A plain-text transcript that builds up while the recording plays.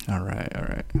All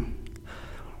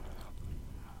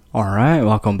right,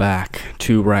 welcome back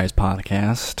to Rise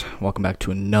Podcast. Welcome back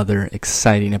to another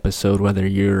exciting episode. Whether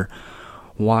you're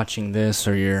watching this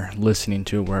or you're listening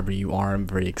to it, wherever you are, I'm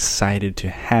very excited to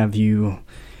have you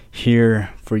here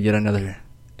for yet another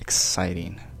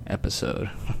exciting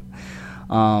episode.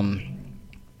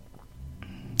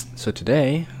 So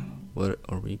today, what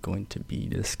are we going to be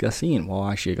discussing? Well,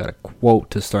 actually, I got a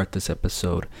quote to start this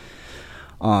episode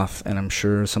off, and I'm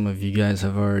sure some of you guys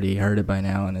have already heard it by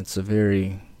now, and it's a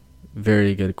very,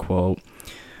 very good quote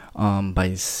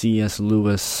by C.S.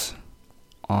 Lewis,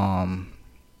 and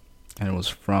it was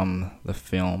from the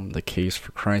film The Case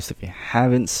for Christ. If you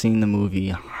haven't seen the movie,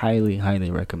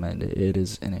 highly recommend it. It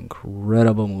is an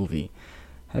incredible movie.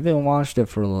 I haven't watched it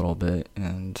for a little bit,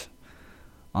 and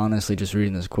honestly, just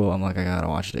reading this quote, I'm like, I gotta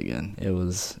watch it again. It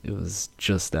was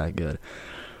just that good.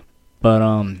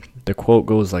 But the quote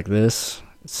goes like this.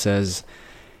 It says,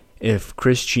 "If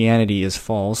Christianity is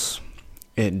false,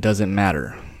 it doesn't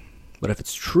matter. But if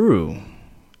it's true,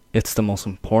 it's the most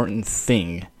important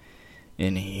thing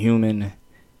in human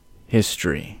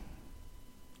history."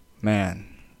 Man,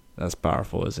 that's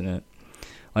powerful, isn't it?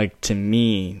 Like, to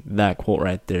me, that quote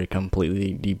right there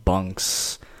completely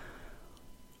debunks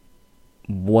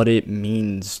what it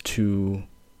means to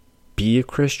be a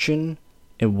Christian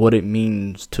and what it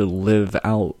means to live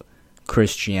out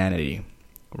Christianity,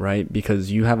 right?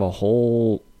 Because you have a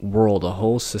whole world, a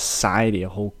whole society, a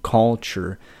whole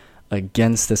culture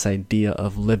against this idea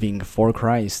of living for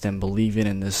Christ and believing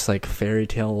in this like fairy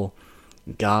tale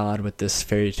God with this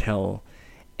fairy tale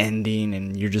ending,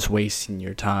 and you're just wasting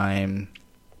your time.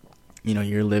 You know,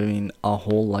 you're living a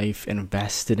whole life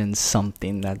invested in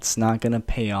something that's not going to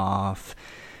pay off.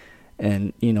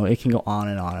 And, you know, it can go on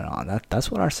and on and on.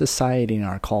 That's what our society and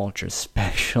our culture,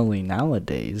 especially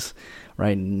nowadays,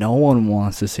 right? No one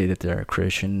wants to say that they're a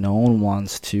Christian. No one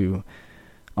wants to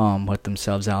put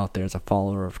themselves out there as a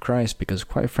follower of Christ, because,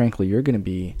 quite frankly, you're gonna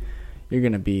be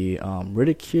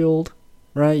ridiculed,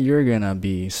 right? You're gonna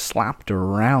be slapped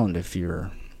around if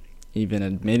you're even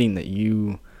admitting that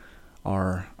you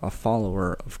are a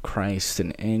follower of Christ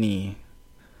in any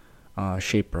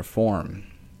shape or form.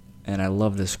 And I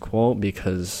love this quote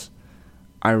because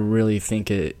I really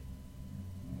think it,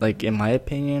 like, in my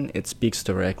opinion, it speaks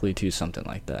directly to something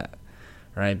like that,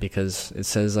 right? Because it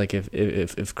says, like,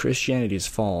 if Christianity is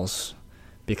false,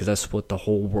 because that's what the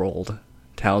whole world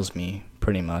tells me,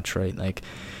 pretty much, right? Like,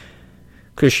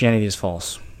 Christianity is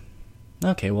false.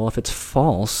 Okay, well, if it's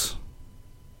false,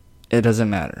 it doesn't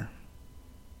matter,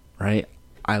 right?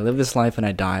 I live this life and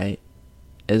I die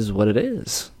is what it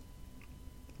is,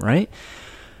 right?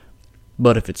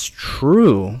 But if it's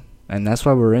true, and that's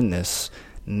why we're in this,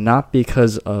 not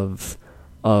because of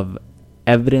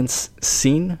evidence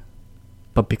seen,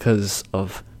 but because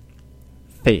of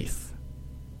faith,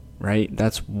 right?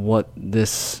 That's what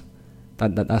that's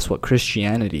what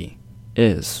Christianity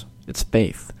is. It's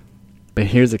faith. But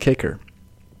here's the kicker,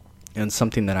 and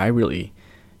something that I really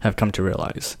have come to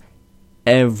realize: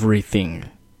 everything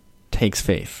takes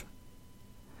faith.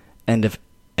 And if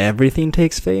everything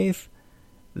takes faith,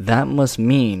 that must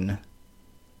mean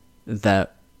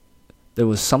that there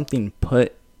was something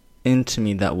put into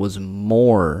me that was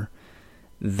more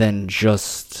than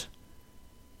just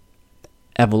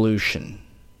evolution.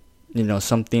 You know,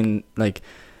 something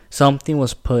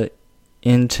was put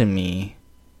into me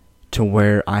to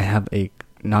where I have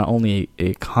not only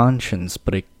a conscience,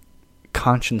 but a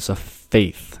conscience of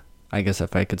faith, I guess,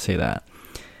 if I could say that.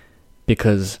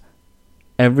 Because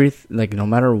no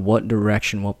matter what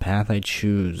direction, what path I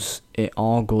choose, it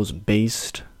all goes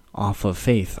based off of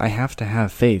faith. I have to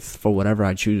have faith for whatever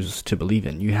I choose to believe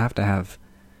in. You have to have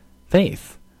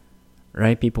faith,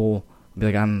 right? People be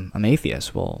like, I'm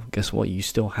atheist. Well, guess what? You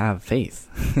still have faith.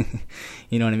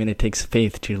 You know what I mean? It takes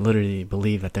faith to literally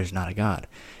believe that there's not a God.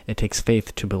 It takes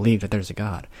faith to believe that there's a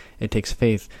God. It takes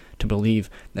faith to believe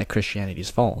that Christianity is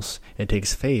false. It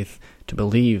takes faith to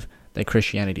believe that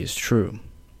Christianity is true.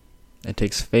 It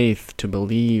takes faith to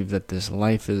believe that this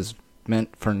life is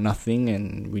meant for nothing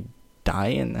and we die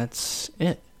and that's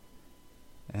it.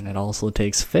 And it also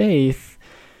takes faith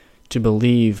to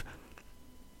believe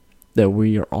that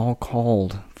we are all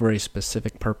called for a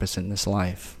specific purpose in this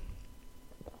life.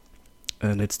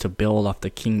 And it's to build off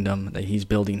the kingdom that He's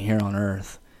building here on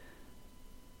earth.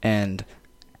 And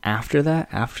after that,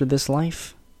 after this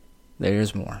life, there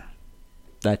is more.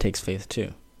 That takes faith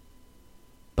too.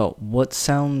 But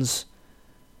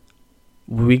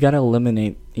we gotta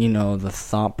eliminate, the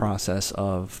thought process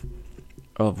of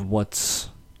what's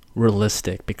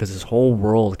realistic, because this whole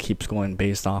world keeps going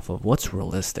based off of what's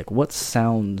realistic, what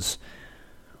sounds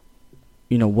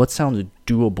what sounds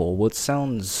doable? What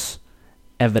sounds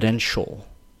evidential?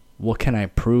 What can I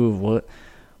prove?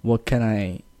 What can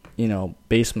I,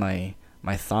 base my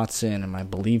thoughts in and my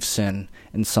beliefs in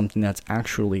something that's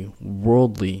actually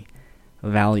worldly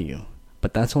value?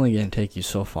 But that's only going to take you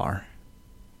so far.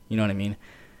 You know what I mean?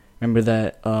 Remember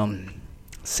that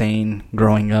saying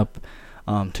growing up,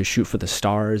 to shoot for the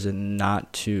stars and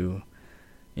not to,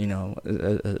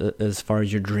 as far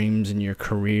as your dreams and your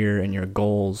career and your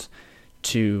goals,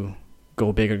 to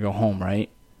go big or go home, right?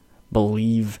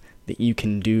 Believe that you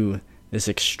can do this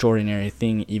extraordinary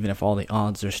thing even if all the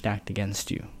odds are stacked against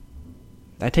you.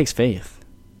 That takes faith.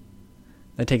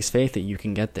 That takes faith that you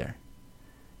can get there.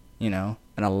 And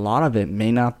a lot of it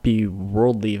may not be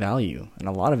worldly value, and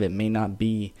a lot of it may not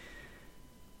be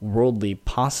worldly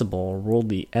possible or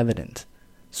worldly evident.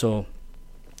 So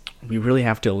we really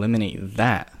have to eliminate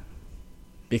that,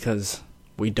 because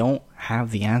we don't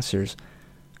have the answers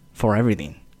for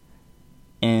everything.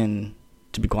 And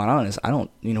to be quite honest,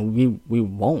 we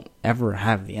won't ever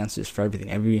have the answers for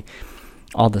everything.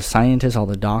 All the scientists, all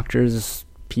the doctors,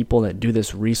 people that do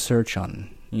this research on,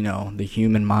 the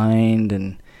human mind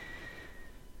and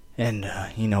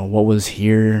what was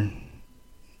here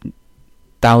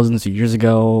thousands of years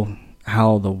ago,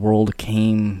 how the world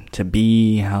came to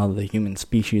be, how the human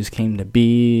species came to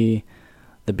be,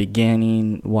 the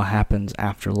beginning, what happens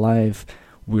after life.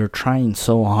 We're trying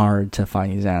so hard to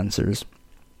find these answers.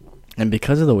 And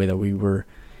because of the way that we were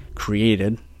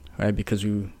created, right, because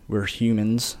we're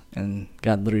humans, and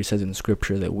God literally says in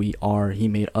Scripture that He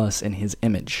made us in His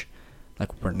image.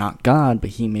 Like, we're not God,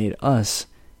 but He made us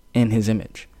in His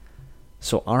image.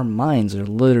 So our minds are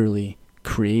literally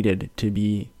created to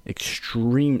be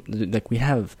extreme, like we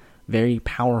have very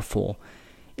powerful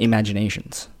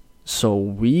imaginations. So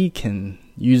we can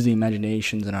use the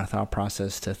imaginations in our thought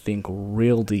process to think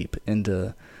real deep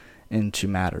into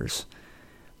matters.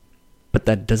 But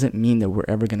that doesn't mean that we're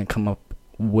ever going to come up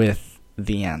with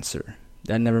the answer.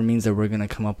 That never means that we're going to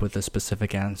come up with a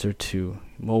specific answer to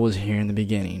what was here in the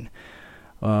beginning.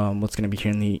 What's going to be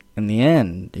here in the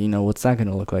end? What's that going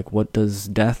to look like? What does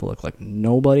death look like?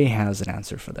 Nobody has an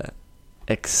answer for that,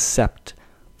 except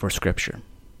for Scripture.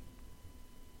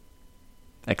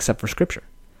 Except for Scripture.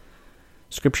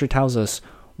 Scripture tells us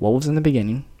what was in the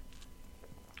beginning,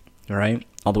 right?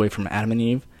 All the way from Adam and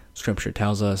Eve. Scripture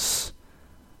tells us,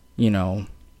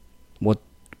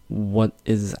 what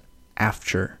is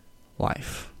after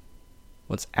life.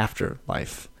 What's after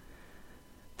life.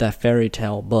 That fairy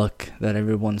tale book that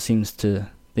everyone seems to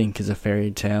think is a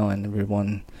fairy tale, and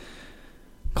everyone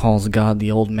calls God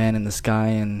the old man in the sky,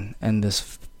 and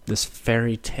this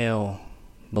fairy tale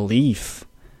belief.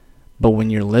 But when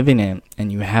you're living it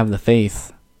and you have the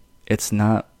faith, it's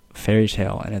not fairy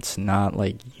tale, and it's not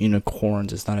like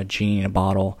unicorns. It's not a genie in a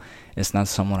bottle. It's not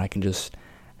someone I can just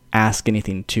ask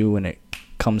anything to and it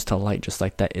comes to light just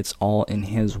like that. It's all in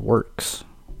His works.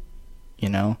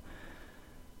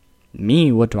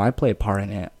 Me, what do I play a part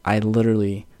in it? I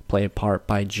literally play a part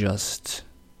by just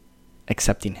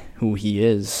accepting who He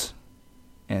is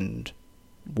and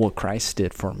what Christ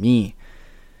did for me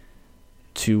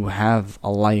to have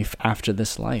a life after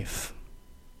this life,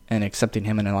 and accepting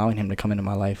Him and allowing Him to come into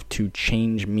my life to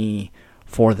change me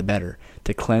for the better,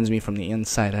 to cleanse me from the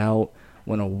inside out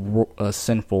when a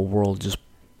sinful world just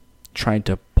tried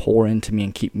to pour into me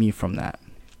and keep me from that.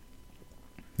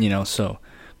 So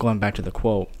going back to the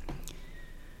quote,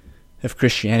 if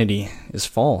Christianity is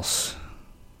false,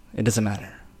 it doesn't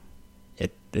matter.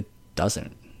 It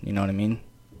doesn't. You know what I mean?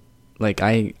 Like,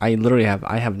 I literally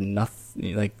have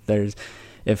nothing. Like,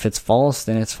 if it's false,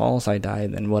 then it's false. I die,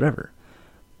 then whatever.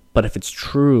 But if it's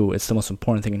true, it's the most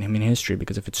important thing in human history,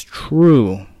 because if it's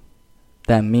true,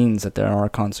 that means that there are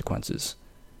consequences.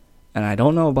 And I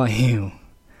don't know about you,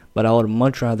 but I would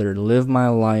much rather live my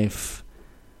life,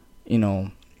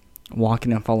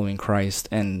 walking and following Christ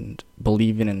and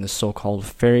believing in the so-called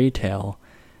fairy tale,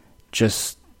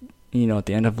 just, at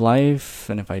the end of life,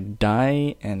 and if I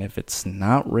die, and if it's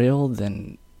not real,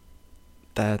 then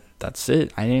that's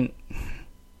it.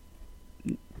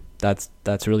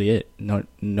 That's really it.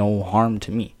 No harm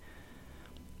to me.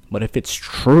 But if it's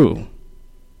true,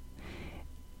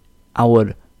 I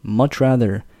would much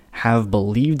rather have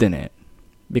believed in it,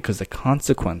 because the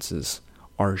consequences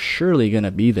are surely going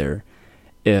to be there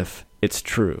if it's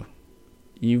true.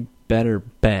 You better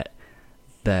bet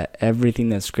that everything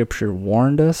that Scripture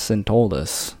warned us and told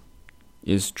us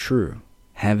is true.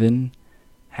 Heaven,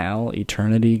 hell,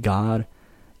 eternity, God,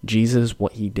 Jesus,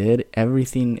 what He did,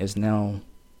 everything is now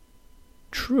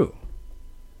true.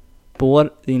 But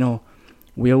what,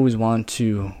 we always want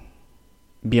to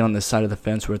be on the side of the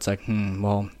fence where it's like,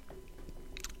 well,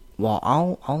 well,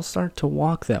 I'll start to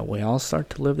walk that way. I'll start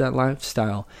to live that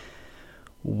lifestyle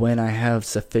when I have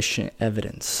sufficient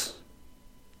evidence.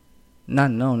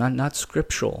 Not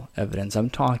scriptural evidence. I'm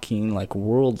talking like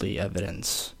worldly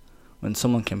evidence. When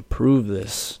someone can prove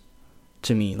this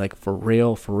to me, like for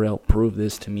real, prove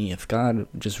this to me. If God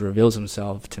just reveals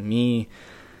himself to me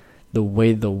the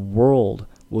way the world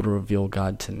would reveal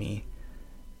God to me,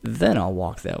 then I'll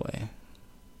walk that way.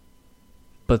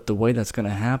 But the way that's going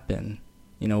to happen,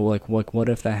 like what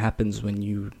if that happens when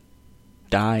you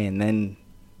die and then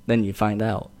you find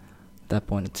out? At that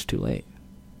point, it's too late.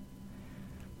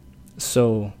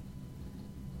 So,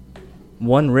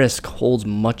 one risk holds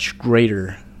much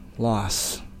greater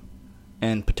loss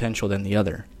and potential than the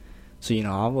other. So,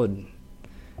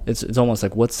 it's almost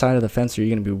like, what side of the fence are you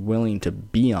going to be willing to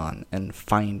be on and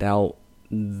find out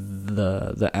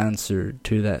the answer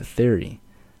to that theory?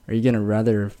 Are you going to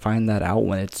rather find that out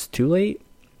when it's too late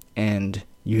and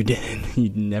you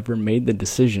never made the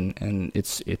decision and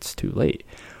it's too late?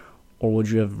 Or would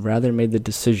you have rather made the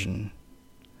decision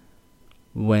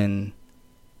when,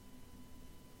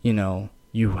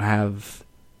 you have,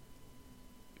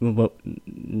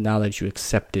 now that you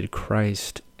accepted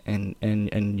Christ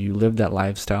and you live that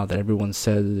lifestyle that everyone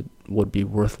said would be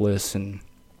worthless and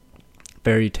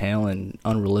fairy tale and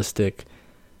unrealistic,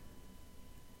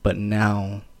 but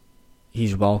now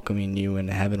he's welcoming you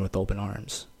into heaven with open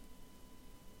arms.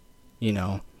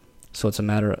 So it's a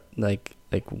matter of like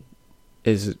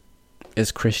is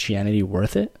Christianity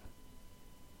worth it?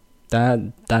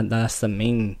 That's the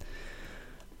main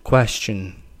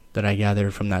question that I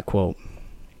gathered from that quote.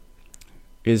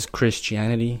 Is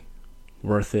Christianity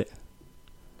worth it?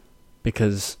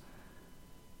 Because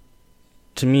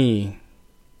to me,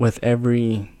 with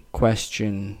every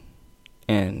question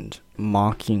and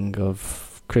mocking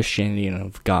of Christianity and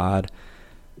of God,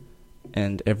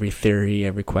 and every theory,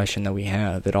 every question that we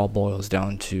have, it all boils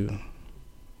down to,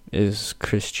 is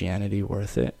Christianity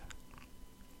worth it?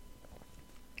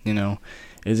 Is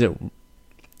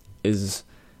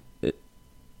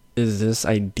this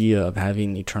idea of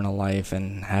having eternal life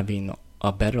and having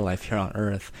a better life here on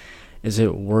earth, is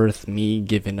it worth me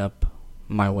giving up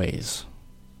my ways?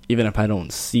 Even if I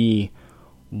don't see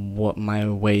what my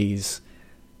ways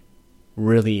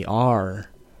really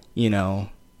are,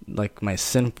 like my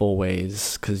sinful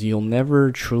ways, because you'll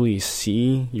never truly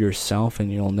see yourself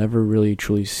and you'll never really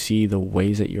truly see the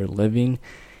ways that you're living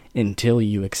until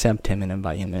you accept him and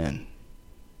invite him in.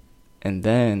 And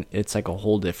then it's like a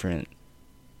whole different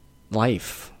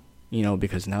life,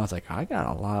 because now it's like, I got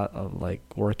a lot of like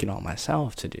working on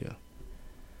myself to do,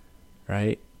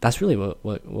 right? That's really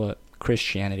what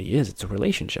Christianity is. It's a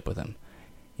relationship with him.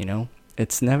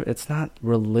 It's not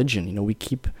religion. We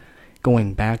keep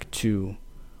going back to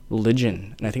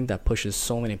religion, and I think that pushes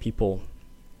so many people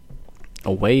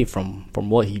away from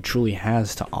what he truly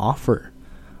has to offer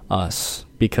us,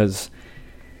 because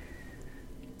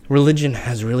religion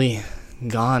has really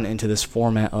gone into this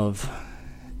format of,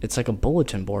 it's like a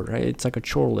bulletin board, right? It's like a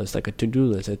chore list, like a to-do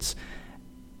list. It's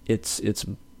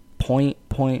point.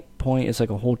 It's like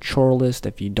a whole chore list.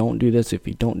 If you don't do this,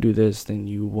 then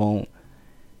you won't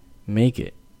make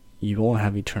it. You won't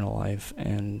have eternal life,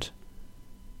 and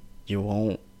you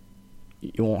won't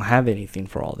have anything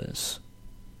for all this.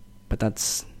 But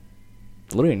that's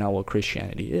literally not what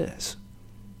Christianity is.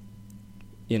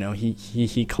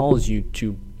 He calls you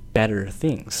to better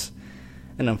things.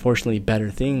 And unfortunately, better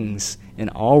things in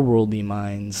our worldly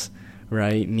minds,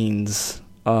 right, means,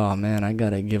 oh man, I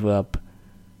gotta give up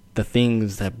the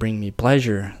things that bring me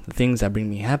pleasure, the things that bring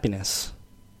me happiness.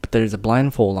 But there's a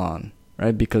blindfold on,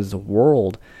 right? Because the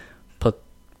world put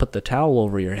the towel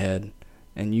over your head,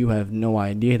 and you have no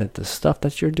idea that the stuff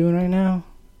that you're doing right now,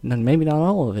 and maybe not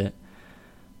all of it,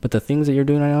 but the things that you're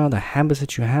doing right now, the habits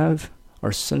that you have,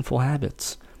 are sinful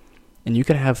habits. And you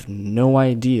could have no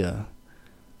idea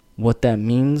what that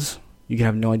means. You could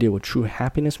have no idea what true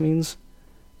happiness means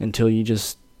until you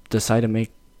just decide to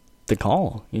make the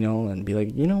call, and be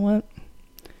like, you know what?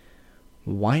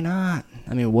 Why not?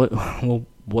 I mean,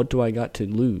 what do I got to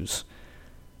lose?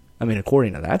 I mean,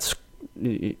 according to that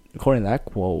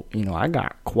quote, I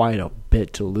got quite a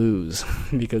bit to lose.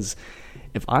 Because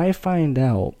if I find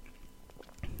out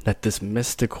that this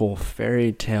mystical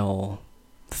fairy tale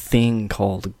thing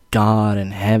called God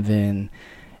and heaven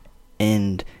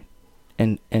and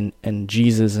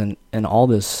Jesus and all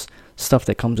this stuff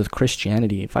that comes with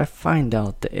Christianity, if I find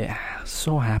out that it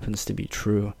so happens to be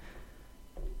true,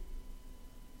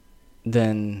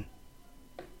 then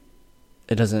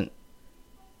it doesn't,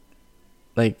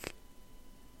 like,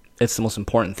 it's the most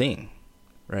important thing,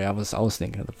 right? I was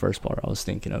thinking of the first part. I was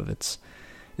thinking of it's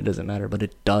it doesn't matter, but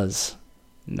it does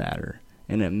matter.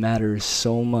 And it matters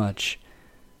so much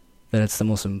that it's the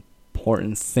most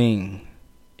important thing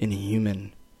in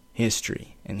human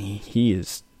history. And he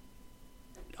is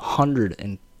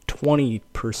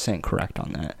 120% correct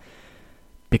on that.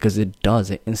 Because it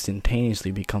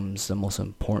instantaneously becomes the most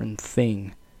important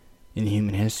thing in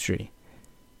human history.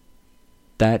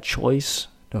 That choice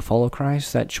to follow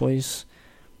Christ, that choice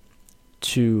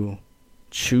to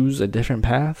choose a different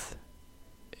path,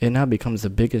 it now becomes the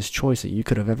biggest choice that you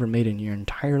could have ever made in your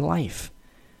entire life.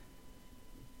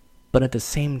 But at the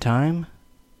same time,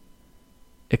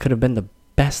 it could have been the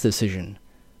best decision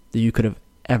that you could have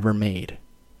ever made.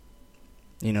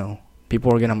 You know,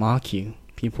 people are going to mock you.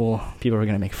 People are going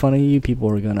to make fun of you. People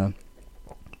are going to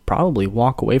probably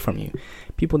walk away from you.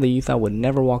 People that you thought would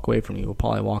never walk away from you will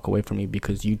probably walk away from you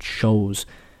because you chose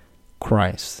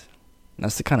Christ. And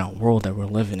that's the kind of world that we're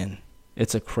living in.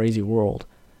 It's a crazy world.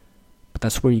 But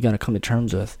that's where you got to come to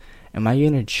terms with. Am I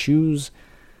going to choose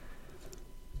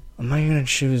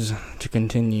to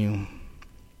continue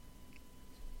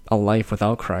a life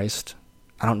without Christ?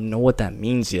 I don't know what that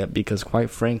means yet, because quite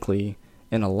frankly,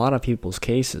 in a lot of people's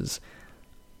cases,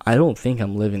 I don't think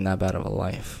I'm living that bad of a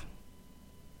life.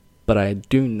 But I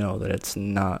do know that it's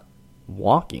not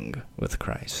walking with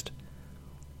Christ.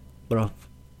 But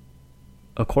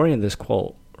according to this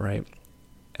quote, right,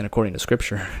 and according to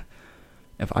Scripture,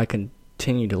 if I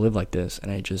continue to live like this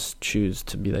and I just choose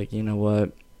to be like, you know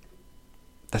what,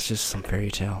 that's just some fairy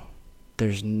tale.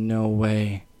 There's no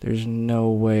way. There's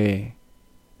no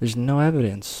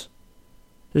evidence.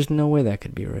 There's no way that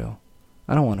could be real.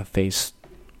 I don't want to face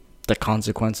the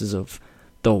consequences of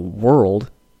the world.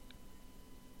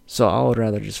 So I would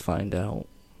rather just find out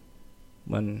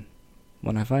when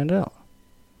I find out.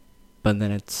 But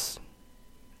then it's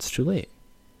too late.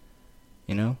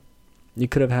 You know? You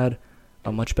could have had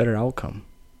a much better outcome.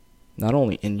 Not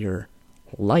only in your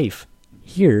life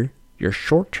here, your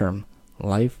short-term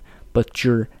life, but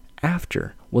your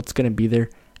after. What's going to be there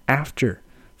after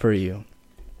for you?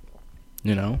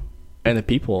 You know? And the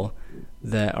people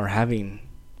that are having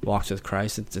walks with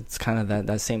Christ, it's kind of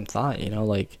that same thought, you know,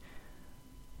 like,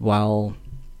 while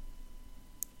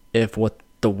if what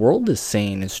the world is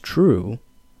saying is true,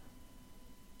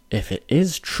 if it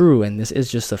is true and this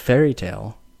is just a fairy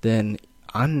tale, then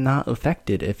I'm not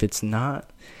affected. If it's not,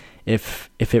 if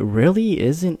it really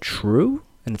isn't true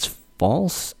and it's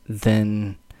false,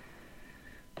 then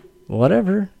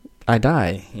whatever, I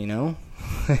die, you know?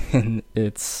 And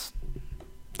there's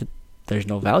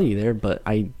no value there, but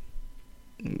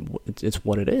it's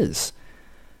what it is,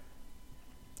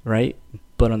 right?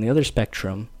 But on the other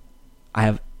spectrum, I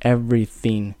have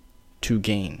everything to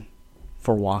gain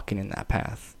for walking in that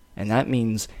path, and that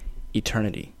means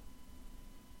eternity,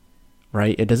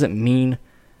 right? It doesn't mean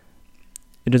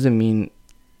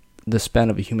the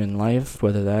span of a human life,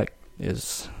 whether that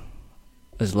is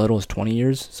as little as 20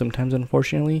 years sometimes,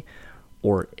 unfortunately,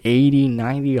 or 80,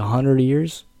 90, 100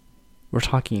 years. We're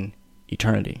talking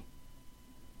eternity.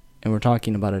 And we're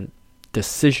talking about a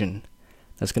decision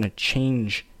that's going to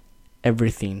change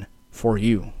everything for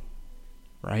you,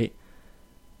 right?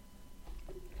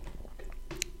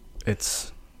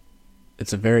 It's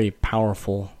a very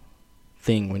powerful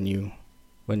thing when you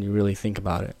really think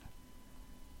about it,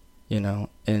 you know,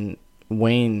 and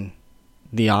weighing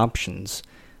the options,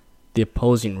 the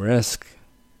opposing risk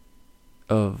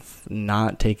of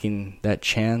not taking that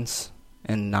chance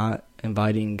and not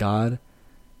inviting God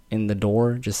in the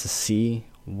door just to see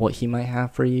what he might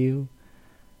have for you,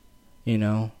 you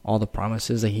know, all the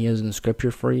promises that he has in the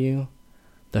Scripture for you,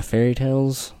 the fairy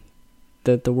tales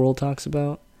that the world talks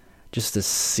about, just to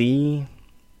see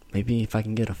maybe if I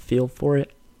can get a feel for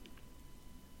it.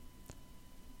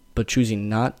 But choosing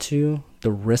not to,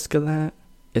 the risk of that,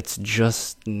 it's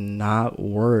just not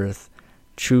worth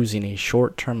choosing a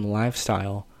short-term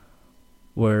lifestyle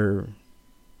where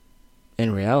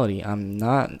in reality I'm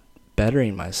not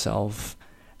bettering myself,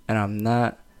 and I'm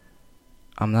not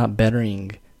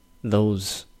bettering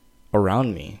those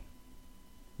around me,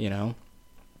 you know?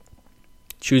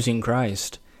 Choosing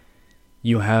Christ,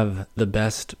 you have the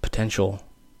best potential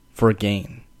for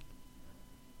gain.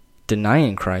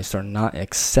 Denying Christ or not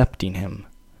accepting him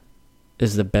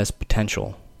is the best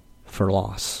potential for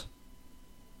loss.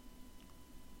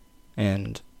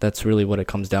 And that's really what it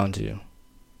comes down to,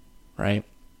 right?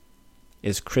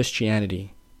 Is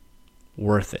Christianity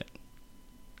worth it?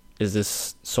 Is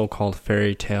this so-called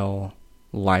fairy tale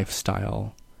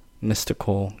lifestyle,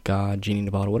 mystical God, genie in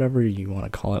the bottle, whatever you want to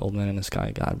call it, old man in the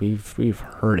sky God? We've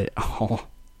heard it all.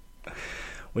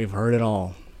 We've heard it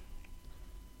all.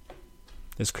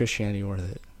 Is Christianity worth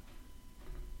it?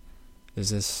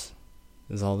 Is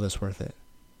all this worth it?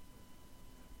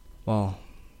 Well,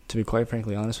 to be quite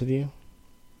frankly honest with you,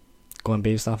 going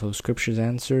based off of Scripture's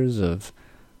answers of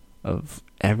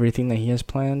everything that He has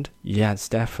planned, yeah, it's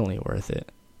definitely worth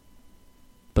it.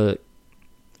 But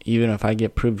even if I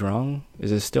get proved wrong,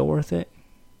 is it still worth it?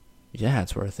 Yeah,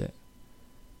 it's worth it.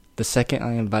 The second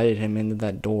I invited Him into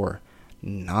that door,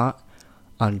 not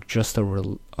on just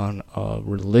on a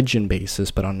religion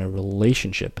basis, but on a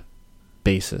relationship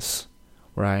basis,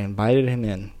 where I invited Him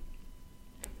in,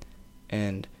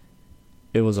 and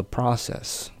it was a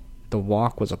process. The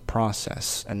walk was a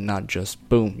process, and not just,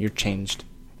 boom, you're changed.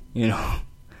 It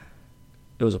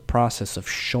was a process of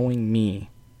showing me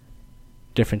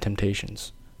different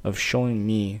temptations, of showing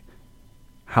me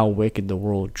how wicked the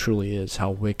world truly is, how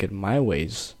wicked my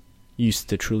ways used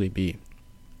to truly be.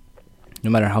 No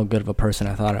matter how good of a person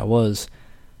I thought I was,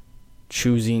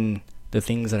 choosing the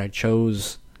things that I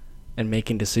chose and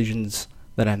making decisions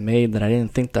that I made that I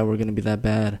didn't think that were going to be that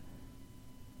bad,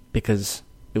 because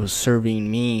it was serving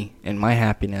me and my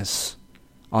happiness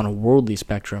on a worldly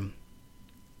spectrum,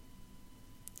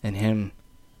 and Him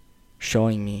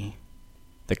showing me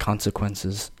the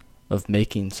consequences of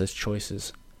making such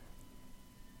choices.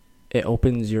 It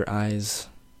opens your eyes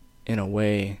in a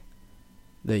way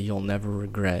that you'll never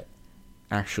regret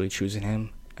actually choosing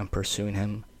Him and pursuing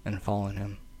Him and following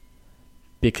Him.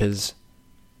 Because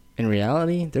in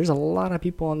reality, there's a lot of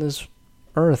people on this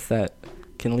earth that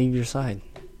can leave your side.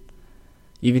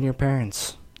 Even your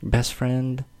parents, your best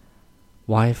friend,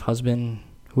 wife, husband,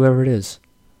 whoever it is.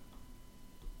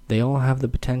 They all have the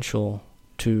potential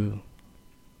to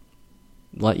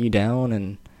let you down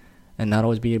and not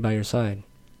always be by your side.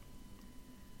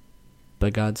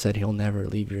 But God said He'll never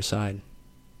leave your side.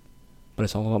 But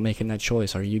it's all about making that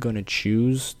choice. Are you going to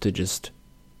choose to just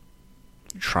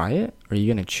try it? Are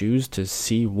you going to choose to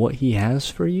see what He has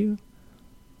for you?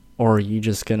 Or are you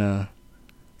just going to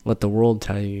let the world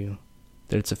tell you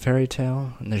that it's a fairy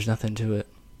tale and there's nothing to it?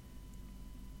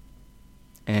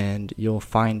 And you'll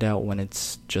find out when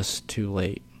it's just too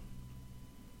late.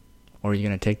 Or you're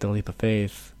going to take the leap of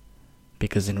faith,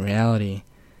 because in reality,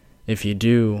 if you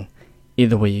do,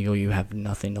 either way you go, you have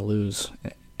nothing to lose,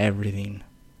 everything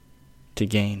to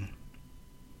gain.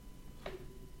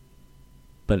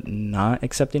 But not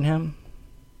accepting Him,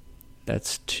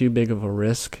 that's too big of a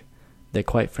risk that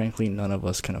quite frankly none of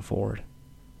us can afford.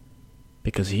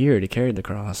 Because He already carried the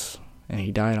cross, and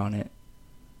He died on it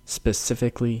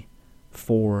specifically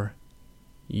for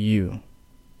you,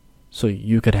 so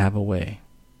you could have a way.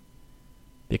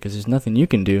 Because there's nothing you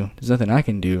can do, there's nothing I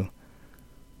can do,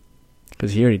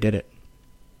 because He already did it.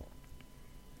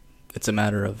 It's a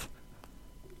matter of,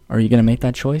 are you going to make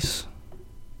that choice?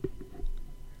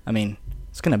 I mean,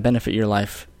 it's going to benefit your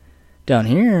life down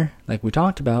here, like we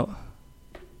talked about,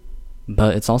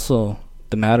 but it's also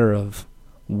the matter of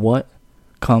what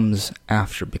comes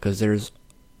after, because there's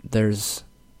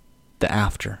the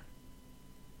after.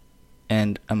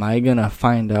 And am I going to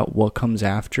find out what comes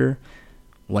after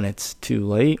when it's too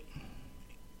late?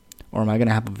 Or am I going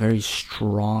to have a very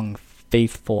strong,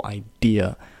 faithful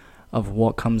idea of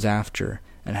what comes after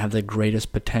and have the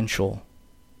greatest potential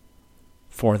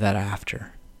for that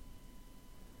after?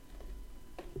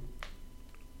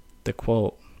 The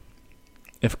quote,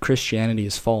 if Christianity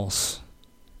is false,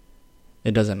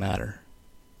 it doesn't matter.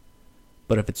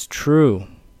 But if it's true,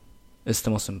 it's the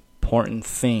most important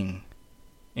thing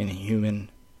in human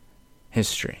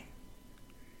history.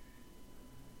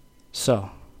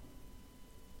 So,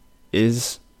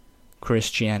 is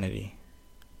Christianity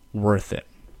worth it?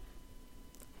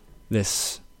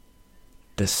 This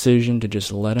decision to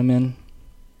just let Him in,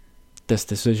 this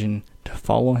decision to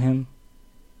follow Him,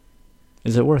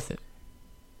 is it worth it?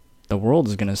 The world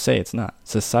is going to say it's not.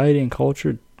 Society and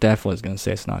culture definitely is going to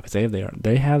say it's not, because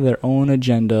they have their own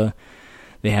agenda,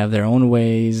 they have their own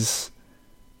ways,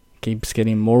 keeps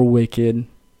getting more wicked,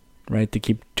 right? They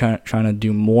keep trying to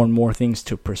do more and more things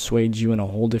to persuade you in a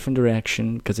whole different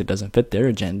direction, because it doesn't fit their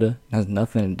agenda. It has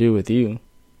nothing to do with you.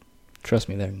 Trust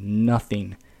me, they're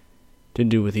nothing to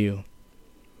do with you.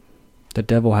 The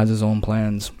devil has his own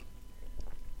plans,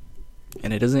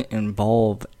 and it doesn't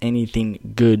involve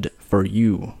anything good for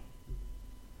you.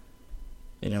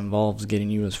 It involves getting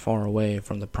you as far away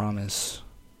from the promise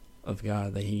of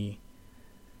God that He,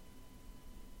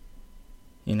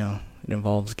 it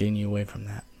involves getting you away from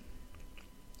that.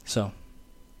 So,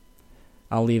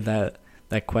 I'll leave that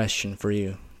question for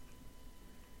you.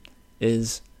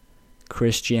 Is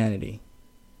Christianity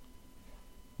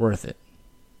worth it?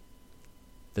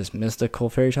 This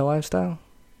mystical fairy tale lifestyle?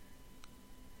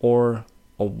 Or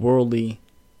a worldly,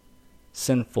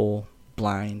 sinful,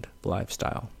 blind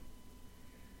lifestyle?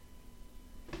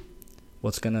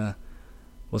 What's gonna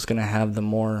have the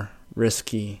more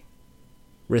riskier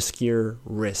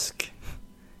risk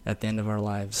at the end of our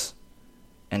lives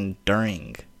and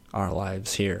during our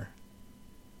lives here?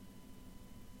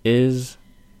 Is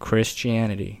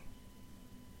Christianity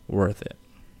worth it?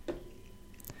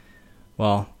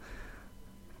 Well,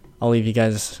 I'll leave you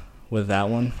guys with that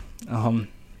one.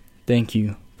 Thank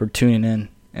you for tuning in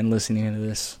and listening to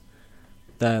this.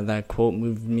 That quote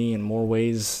moved me in more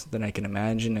ways than I can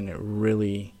imagine, and it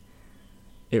really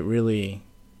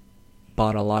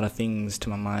brought a lot of things to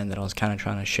my mind that I was kind of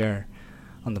trying to share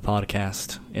on the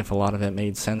podcast, if a lot of it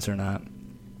made sense or not.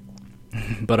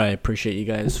 But I appreciate you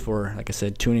guys for, like I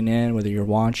said, tuning in, whether you're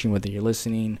watching, whether you're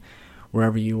listening,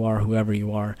 wherever you are, whoever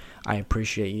you are. I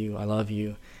appreciate you. I love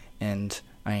you. And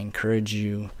I encourage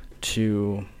you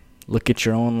to look at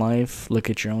your own life, look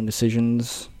at your own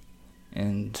decisions,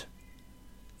 and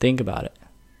think about it,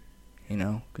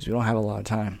 because we don't have a lot of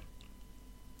time.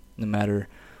 No matter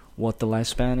what the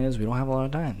lifespan is, we don't have a lot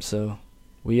of time. So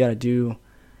we got to do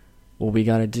what we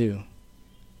got to do.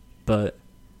 But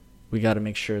we got to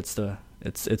make sure it's the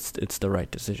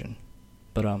right decision.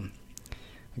 But like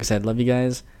I said, love you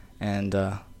guys, and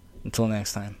until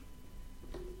next time.